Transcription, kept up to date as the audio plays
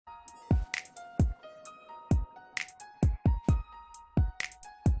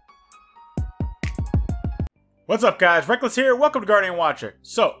What's up, guys? Reckless here. Welcome to Guardian Watcher.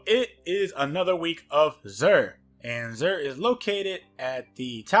 So, it is another week of Xur. And Xur is located at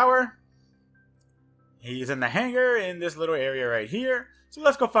the tower. He's in the hangar in this little area right here. So,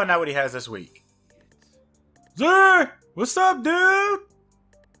 let's go find out what he has this week. Xur! What's up, dude?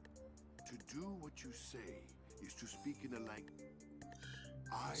 To do what you say is to speak in a language.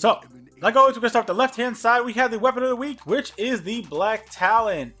 So, like always, we're going to start with the left-hand side. We have the weapon of the week, which is the Black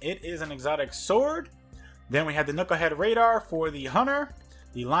Talon. It is an exotic sword. Then we have the Knucklehead Radar for the Hunter,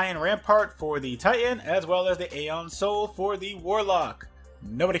 the Lion Rampart for the Titan, as well as the Aeon Soul for the Warlock.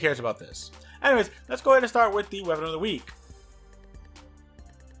 Nobody cares about this. Anyways, let's go ahead and start with the weapon of the week.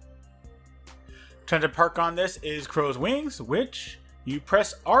 Trended perk on this is Crow's Wings, which you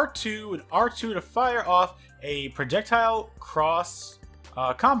press R2 and R2 to fire off a projectile cross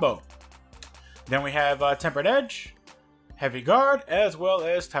combo. Then we have Tempered Edge, Heavy Guard, as well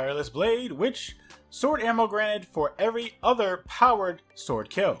as Tireless Blade, which sword ammo granted for every other powered sword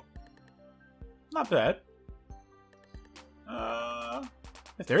kill. Not bad.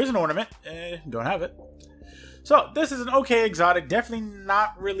 If there is an ornament, don't have it. So this is an okay exotic, definitely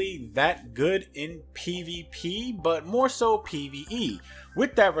not really that good in PvP, but more so PvE.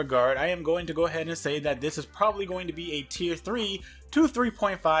 With that regard, I am going to go ahead and say that this is probably going to be a tier 3 to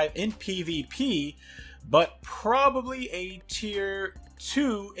 3.5 in PvP, but probably a tier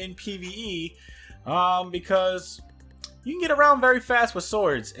 2 in PvE, because you can get around very fast with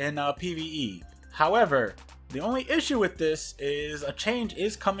swords in PvE. However, the only issue with this is a change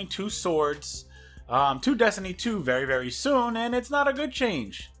is coming to swords, to Destiny 2 very soon, and it's not a good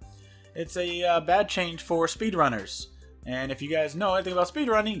change. It's a bad change for speedrunners. And if you guys know anything about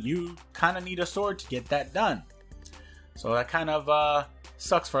speedrunning, you kind of need a sword to get that done. So that kind of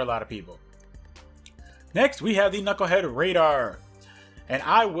sucks for a lot of people. Next, we have the Knucklehead Radar. And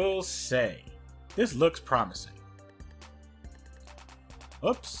I will say, this looks promising.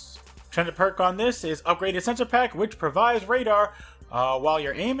 Oops. Trended perk on this is Upgraded Sensor Pack, which provides radar while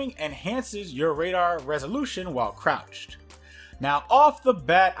you're aiming, enhances your radar resolution while crouched. Now, off the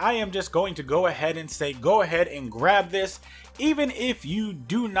bat, I am just going to go ahead and say, go ahead and grab this, even if you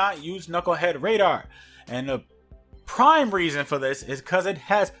do not use Knucklehead Radar. And the prime reason for this is because it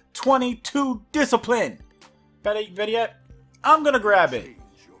has 22 discipline. Better yet, I'm gonna grab it.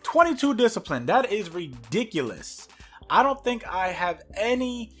 22 discipline, that is ridiculous. I don't think I have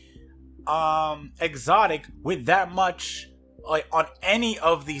any exotic with that much like on any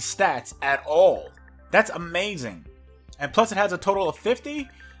of these stats at all. That's amazing. And plus it has a total of 50,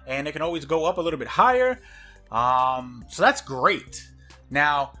 and it can always go up a little bit higher. So that's great.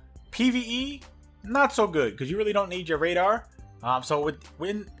 Now, PvE, not so good, because you really don't need your radar. So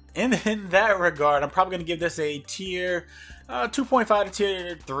in that regard, I'm probably going to give this a tier 2.5 to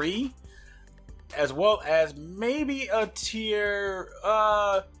tier 3, as well as maybe a tier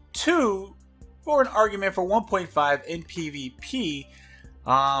 2 for an argument for 1.5 in PvP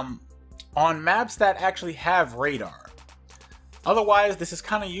on maps that actually have radar. Otherwise, this is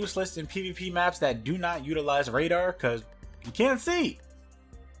kind of useless in PvP maps that do not utilize radar because you can't see.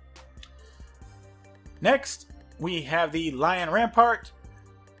 Next, we have the Lion Rampart.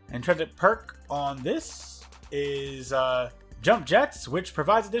 And trended perk on this is Jump Jets, which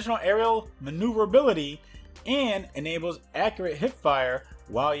provides additional aerial maneuverability and enables accurate hipfire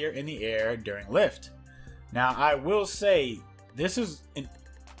while you're in the air during lift. Now, I will say this is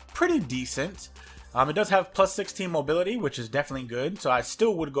pretty decent. It does have plus 16 mobility, which is definitely good. So I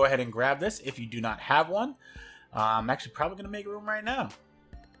still would go ahead and grab this if you do not have one. I'm actually probably going to make room right now.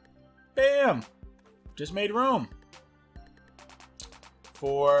 Bam! Just made room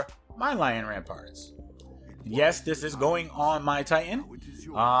for my Lion Ramparts. Yes, this is going on my Titan.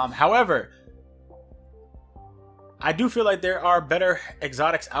 However, I do feel like there are better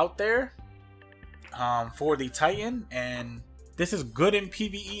exotics out there for the Titan, and this is good in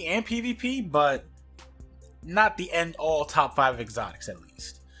PvE and PvP, but not the end-all top 5 exotics at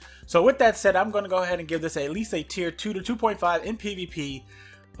least. So with that said, I'm going to go ahead and give this at least a tier 2 to 2.5 in PvP,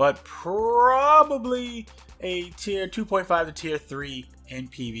 but probably a tier 2.5 to tier 3 in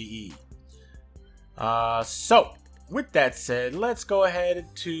PvE. So with that said, let's go ahead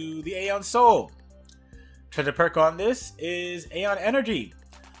to the Aeon Soul. Trended perk on this is Aeon Energy.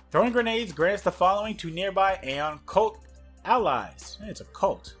 Throwing grenades grants the following to nearby Aeon cult allies. It's a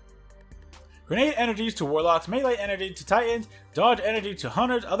cult. Grenade energies to warlocks, melee energy to titans, dodge energy to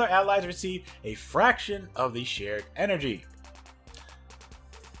hunters. Other allies receive a fraction of the shared energy.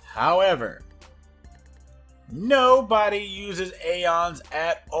 However, nobody uses Aeons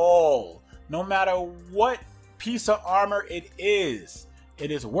at all. No matter what piece of armor it is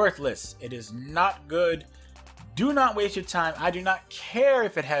worthless. It is not good. Do not waste your time. I do not care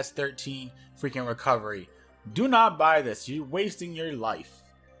if it has 13 freaking recovery. Do not buy this. You're wasting your life.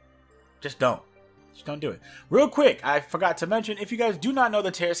 Just don't. Just don't do it. Real quick, I forgot to mention, if you guys do not know the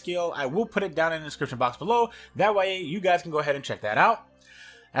tear skill, I will put it down in the description box below. That way, you guys can go ahead and check that out.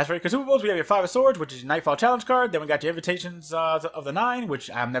 As for your consumables, we have your 5 of Swords, which is your Nightfall Challenge card. Then we got your Invitations of the 9, which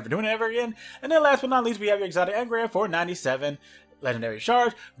I'm never doing it ever again. And then last but not least, we have your Exotic Engram for 97 Legendary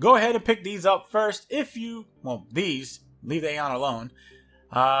Shards. Go ahead and pick these up first if you... Well, these. Leave the Aeon alone.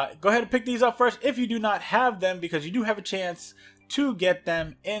 Go ahead and pick these up first if you do not have them, because you do have a chance to get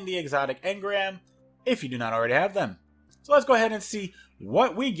them in the Exotic Engram if you do not already have them. So let's go ahead and see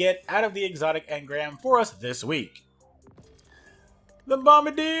what we get out of the Exotic Engram for us this week. The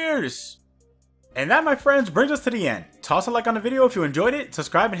Bombardiers! And that, my friends, brings us to the end. Toss a like on the video if you enjoyed it,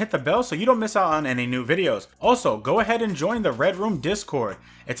 subscribe and hit the bell so you don't miss out on any new videos. Also, go ahead and join the Red Room Discord.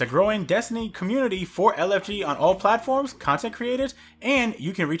 It's a growing Destiny community for LFG on all platforms, content creators, and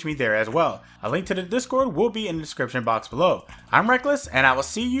you can reach me there as well. A link to the Discord will be in the description box below. I'm Reckless, and I will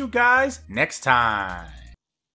see you guys next time.